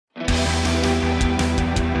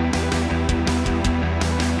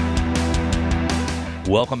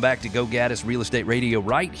Welcome back to Go Gaddis Real Estate Radio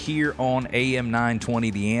right here on AM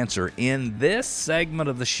 920 The Answer. In this segment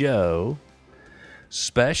of the show,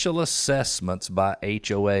 special assessments by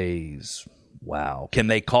HOAs. Wow. Can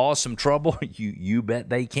they cause some trouble? You bet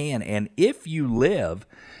they can. And if you live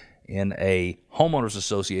in a homeowners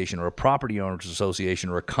association or a property owners association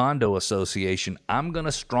or a condo association, I'm going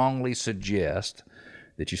to strongly suggest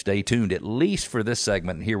that you stay tuned at least for this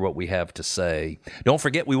segment and hear what we have to say. Don't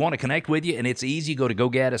forget, we want to connect with you, and it's easy. Go to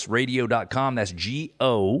GoGaddisRadio.com. That's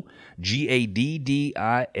GOGADDIS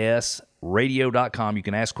radio.com. You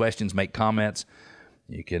can ask questions, make comments.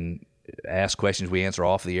 You can ask questions we answer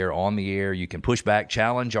off the air, on the air. You can push back,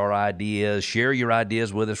 challenge our ideas, share your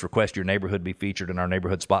ideas with us, request your neighborhood be featured in our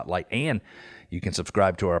neighborhood spotlight, and you can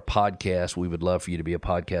subscribe to our podcast. We would love for you to be a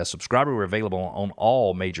podcast subscriber. We're available on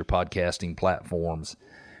all major podcasting platforms.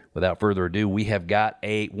 Without further ado, we have got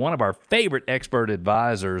one of our favorite expert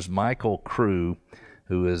advisors, Michael Crew,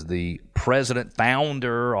 who is the president,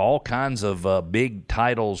 founder, all kinds of big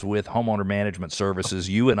titles with Homeowner Management Services.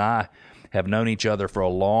 You and I have known each other for a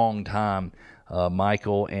long time,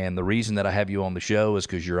 Michael, and the reason that I have you on the show is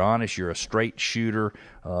because you're honest, you're a straight shooter,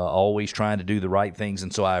 always trying to do the right things,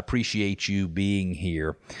 and so I appreciate you being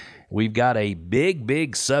here. We've got a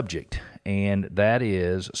big subject, and that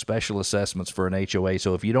is special assessments for an HOA.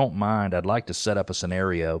 So if you don't mind, I'd like to set up a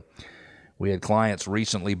scenario. We had clients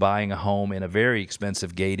recently buying a home in a very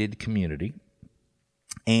expensive gated community,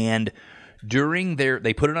 and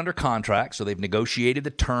they put it under contract, so they've negotiated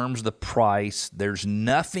the terms, the price. There's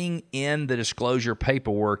nothing in the disclosure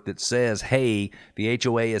paperwork that says, hey, the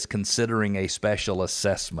HOA is considering a special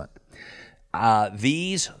assessment.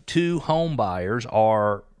 These two home buyers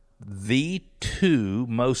are the two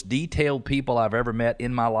most detailed people I've ever met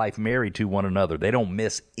in my life married to one another. They don't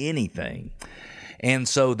miss anything. And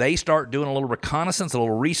so they start doing a little reconnaissance, a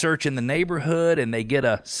little research in the neighborhood, and they get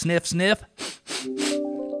a sniff.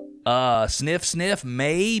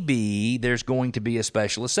 Maybe there's going to be a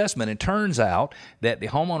special assessment. It turns out that the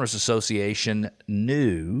homeowners association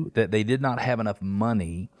knew that they did not have enough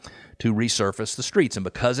money to resurface the streets. And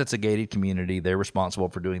because it's a gated community, they're responsible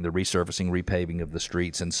for doing the resurfacing, repaving of the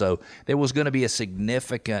streets. And so there was going to be a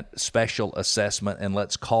significant special assessment, and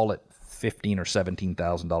let's call it $15,000 or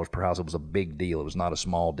 $17,000 per house. It was a big deal. It was not a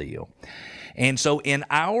small deal. And so in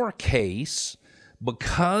our case,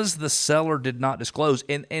 because the seller did not disclose,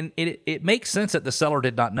 and it makes sense that the seller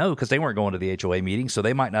did not know because they weren't going to the HOA meeting, so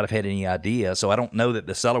they might not have had any idea. So I don't know that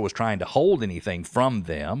the seller was trying to hold anything from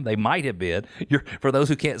them. They might have been. For those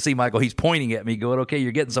who can't see Michael, he's pointing at me going, okay,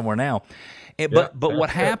 you're getting somewhere now. But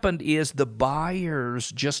what happened is the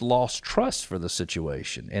buyers just lost trust for the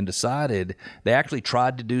situation and decided they actually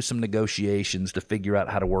tried to do some negotiations to figure out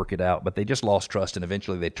how to work it out, but they just lost trust, and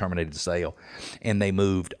eventually they terminated the sale and they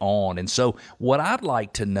moved on. And so what I'd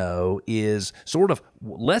like to know is sort of,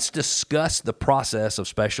 let's discuss the process of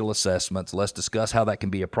special assessments. Let's discuss how that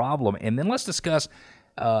can be a problem, and then let's discuss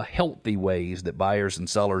healthy ways that buyers and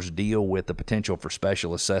sellers deal with the potential for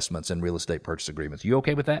special assessments in real estate purchase agreements. You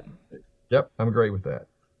okay with that? Yep, I'm great with that.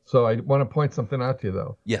 So I want to point something out to you,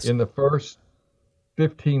 though. Yes. In the first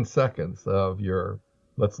 15 seconds of your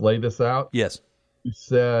let's lay this out, yes, you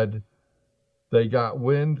said they got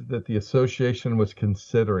wind that the association was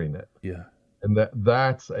considering it. Yeah. And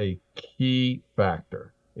that's a key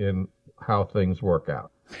factor in how things work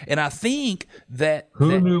out. And I think that...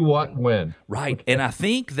 Who knew what when? Right. And I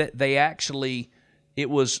think that it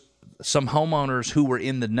was some homeowners who were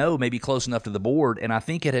in the know, maybe close enough to the board, and I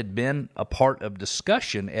think it had been a part of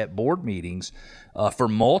discussion at board meetings, for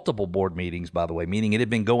multiple board meetings, by the way, meaning it had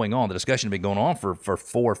been going on. The discussion had been going on for 4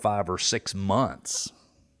 or 5 or 6 months.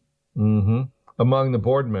 Mm-hmm. Among the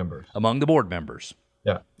board members.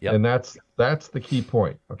 Yeah. Yep. And that's the key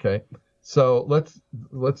point, okay? So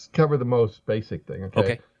let's cover the most basic thing,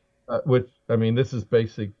 okay? This is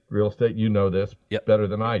basic real estate. You know this better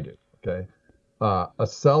than I do, okay? A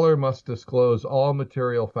seller must disclose all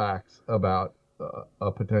material facts about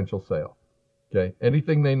a potential sale. Okay,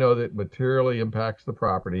 anything they know that materially impacts the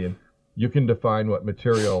property, and you can define what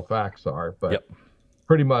material facts are, but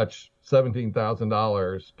pretty much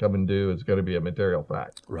 $17,000 coming due is going to be a material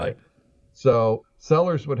fact. Right. So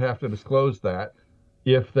sellers would have to disclose that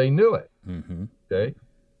if they knew it. Mm-hmm. Okay,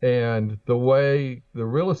 and the way the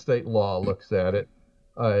real estate law looks at it,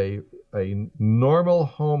 a normal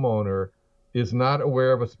homeowner is not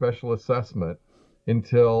aware of a special assessment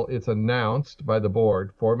until it's announced by the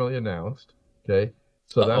board, formally announced. Okay,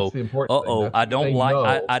 so that's the important thing. I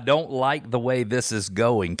don't like the way this is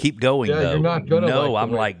going. Keep going. Yeah, though. You're not gonna. No, like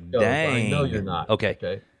I'm like, dang. I know you're not. Okay.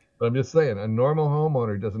 Okay, but I'm just saying, a normal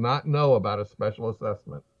homeowner does not know about a special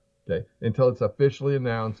assessment. Okay, until it's officially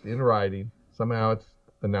announced in writing. Somehow it's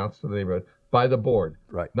announced to the neighborhood by the board,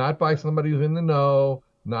 right? Not by somebody who's in the know,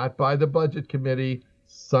 not by the budget committee.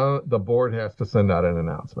 The board has to send out an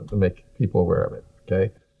announcement to make people aware of it.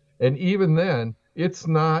 Okay, and even then, it's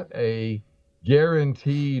not a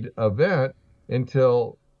guaranteed event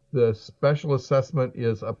until the special assessment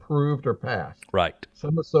is approved or passed. Right.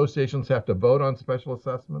 Some associations have to vote on special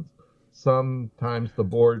assessments. Sometimes the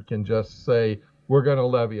board can just say, we're going to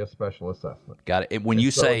levy a special assessment. Got it. When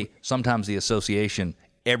you say sometimes the association,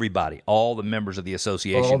 everybody, all the members of the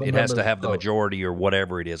association, it has to have the majority or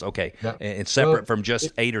whatever it is. Okay. Yeah. It's separate from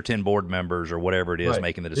just 8 or 10 board members or whatever it is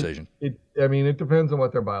making the decision. It depends on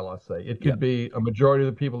what their bylaws say. It could be a majority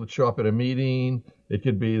of the people that show up at a meeting. It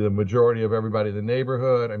could be the majority of everybody in the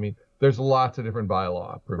neighborhood. I mean, there's lots of different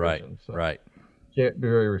bylaw provisions. Right. Can't be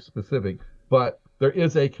very specific, but there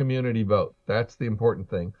is a community vote. That's the important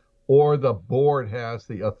thing. Or the board has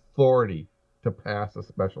the authority to pass a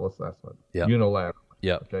special assessment unilaterally.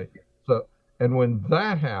 Yeah. Okay. So, and when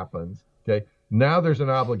that happens, okay, now there's an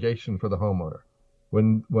obligation for the homeowner.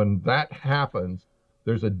 When that happens,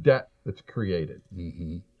 there's a debt that's created.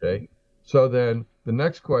 Mm-hmm. Okay. So then the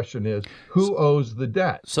next question is, who owes the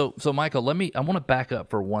debt? So Michael, I want to back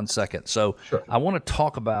up for 1 second. So sure. I want to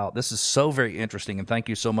talk about, this is so very interesting, and thank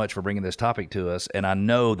you so much for bringing this topic to us. And I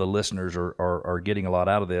know the listeners are getting a lot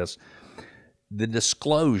out of this. The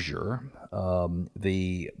disclosure,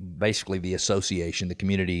 basically the association, the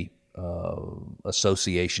community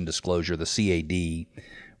association disclosure, the CAD,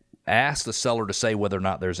 asks the seller to say whether or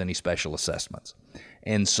not there's any special assessments.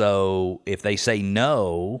 And so if they say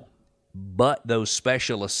no, but those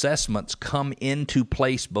special assessments come into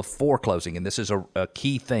place before closing, and this is a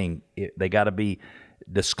key thing. They got to be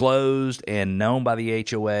disclosed and known by the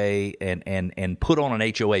HOA and put on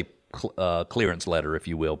an HOA clearance letter, if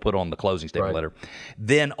you will, put on the closing statement letter.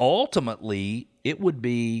 Then ultimately, it would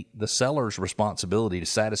be the seller's responsibility to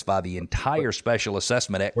satisfy the entire special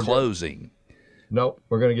assessment at closing. Nope,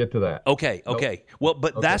 we're going to get to that. Okay. Well,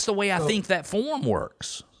 but that's the way I think that form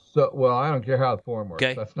works. So, well, I don't care how the form works.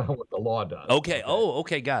 Okay. That's not what the law does. Okay. Oh,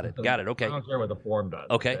 okay. Got it. Okay. I don't care what the form does.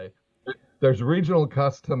 Okay. There's regional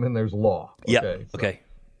custom and there's law. Okay. Yeah.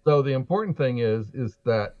 So the important thing is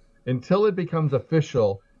that until it becomes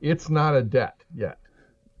official, it's not a debt yet.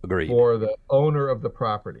 Agreed. For the owner of the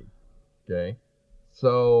property. Okay.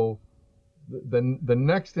 So the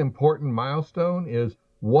next important milestone is,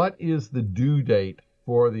 what is the due date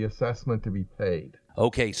for the assessment to be paid?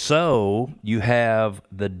 Okay, so you have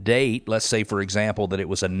the date. Let's say, for example, that it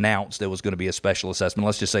was announced there was going to be a special assessment.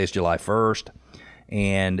 Let's just say it's July 1st,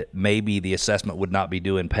 and maybe the assessment would not be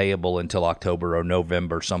due and payable until October or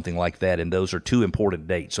November, something like that, and those are two important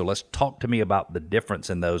dates. So let's talk to me about the difference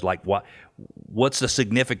in those. Like, what's the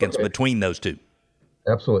significance between those two?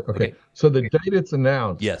 Absolutely. Okay. So the date it's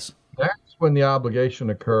announced, yes, that's when the obligation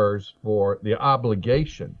occurs for the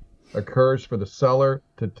seller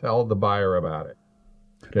to tell the buyer about it.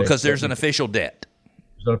 Okay? Because there's an official debt.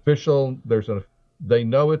 They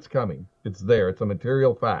know it's coming. It's there. It's a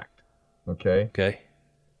material fact. Okay. Okay.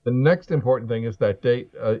 The next important thing is that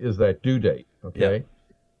due date. Okay. Yep.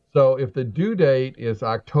 So if the due date is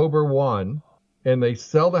October 1 and they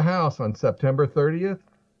sell the house on September 30th,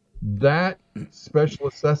 that special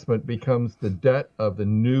assessment becomes the debt of the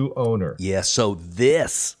new owner. Yes. So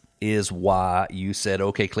this is why you said,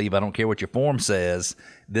 okay, Cleve, I don't care what your form says.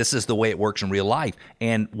 This is the way it works in real life.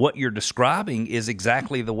 And what you're describing is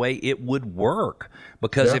exactly the way it would work.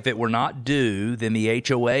 Because if it were not due, then the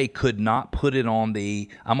HOA could not put it on I'm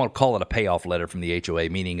going to call it a payoff letter from the HOA,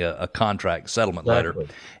 meaning a contract settlement letter.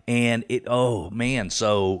 And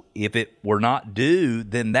so if it were not due,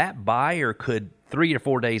 then that buyer could, 3 or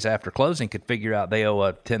 4 days after closing, could figure out they owe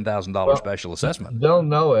a $10,000 special assessment. They'll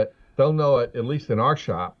know it, at least in our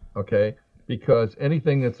shop, okay? Because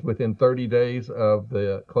anything that's within 30 days of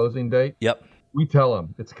the closing date, we tell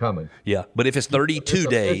them it's coming. Yeah, but if it's 32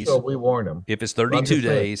 days, official, we warn them. If it's 32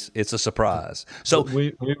 days, it's a surprise. So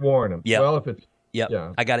we warn them. Yeah. Well, if it's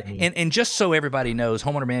Yeah, I got it. And just so everybody knows,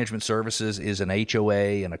 Homeowner Management Services is an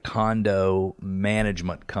HOA and a condo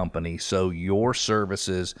management company. So your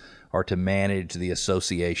services are to manage the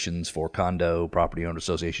associations for condo, property owner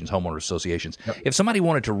associations, homeowner associations. Yep. If somebody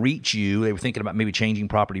wanted to reach you, they were thinking about maybe changing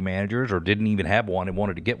property managers or didn't even have one and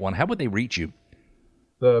wanted to get one, how would they reach you?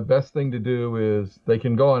 The best thing to do is they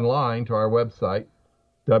can go online to our website,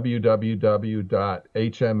 www.hms-inc.net.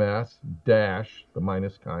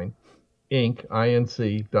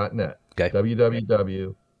 Okay.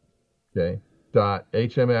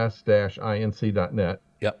 www.hms-inc.net.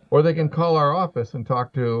 Yep. Or they can call our office and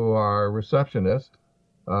talk to our receptionist,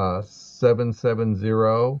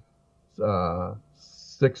 770-888-8255.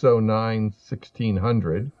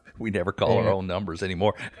 609-1600. We never call our own numbers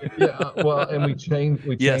anymore. Yeah, well, and we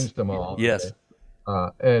changed them all. Yes.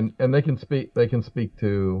 Okay? And they can speak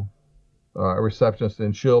to a receptionist,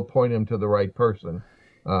 and she'll point him to the right person.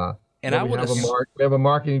 And I we would have a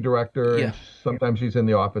marketing director, and sometimes she's in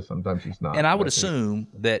the office, sometimes she's not. And I would assume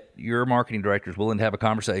that your marketing director is willing to have a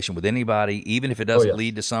conversation with anybody, even if it doesn't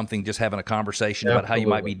lead to something, just having a conversation about how you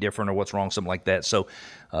might be different or what's wrong, something like that. So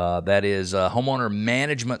that is Homeowner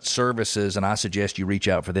Management Services, and I suggest you reach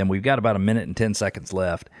out for them. We've got about 1 minute and 10 seconds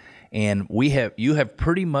left. And you have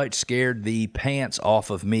pretty much scared the pants off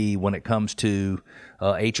of me when it comes to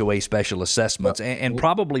HOA special assessments, and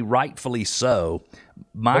probably rightfully so.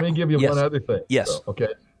 Let me give you one other thing. Yes. So, okay.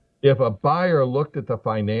 If a buyer looked at the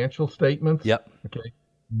financial statements, okay,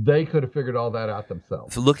 they could have figured all that out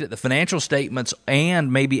themselves. Looked at the financial statements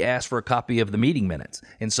and maybe asked for a copy of the meeting minutes.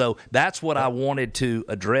 And so that's what I wanted to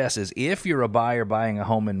address is if you're a buyer buying a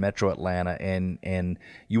home in Metro Atlanta and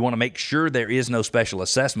you want to make sure there is no special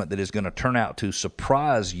assessment that is going to turn out to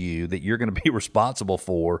surprise you that you're going to be responsible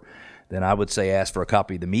for, then I would say ask for a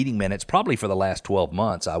copy of the meeting minutes, probably for the last 12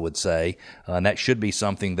 months, I would say. And that should be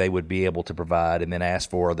something they would be able to provide, and then ask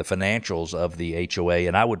for the financials of the HOA.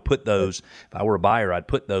 And I would put those, if I were a buyer, I'd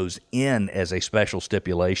put those in as a special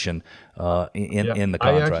stipulation in the contract.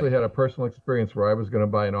 I actually had a personal experience where I was going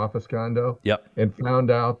to buy an office condo and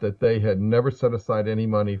found out that they had never set aside any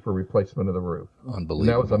money for replacement of the roof. Unbelievable. And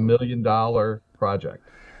that was $1 million project.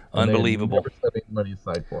 Unbelievable. Never set any money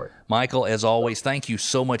aside for it. Michael, as always, thank you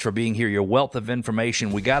so much for being here. Your wealth of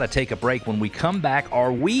information. We got to take a break. When we come back,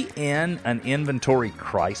 are we in an inventory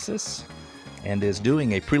crisis? And is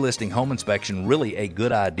doing a pre-listing home inspection really a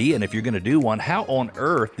good idea? And if you're going to do one, how on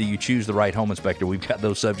earth do you choose the right home inspector? We've got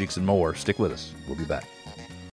those subjects and more. Stick with us. We'll be back.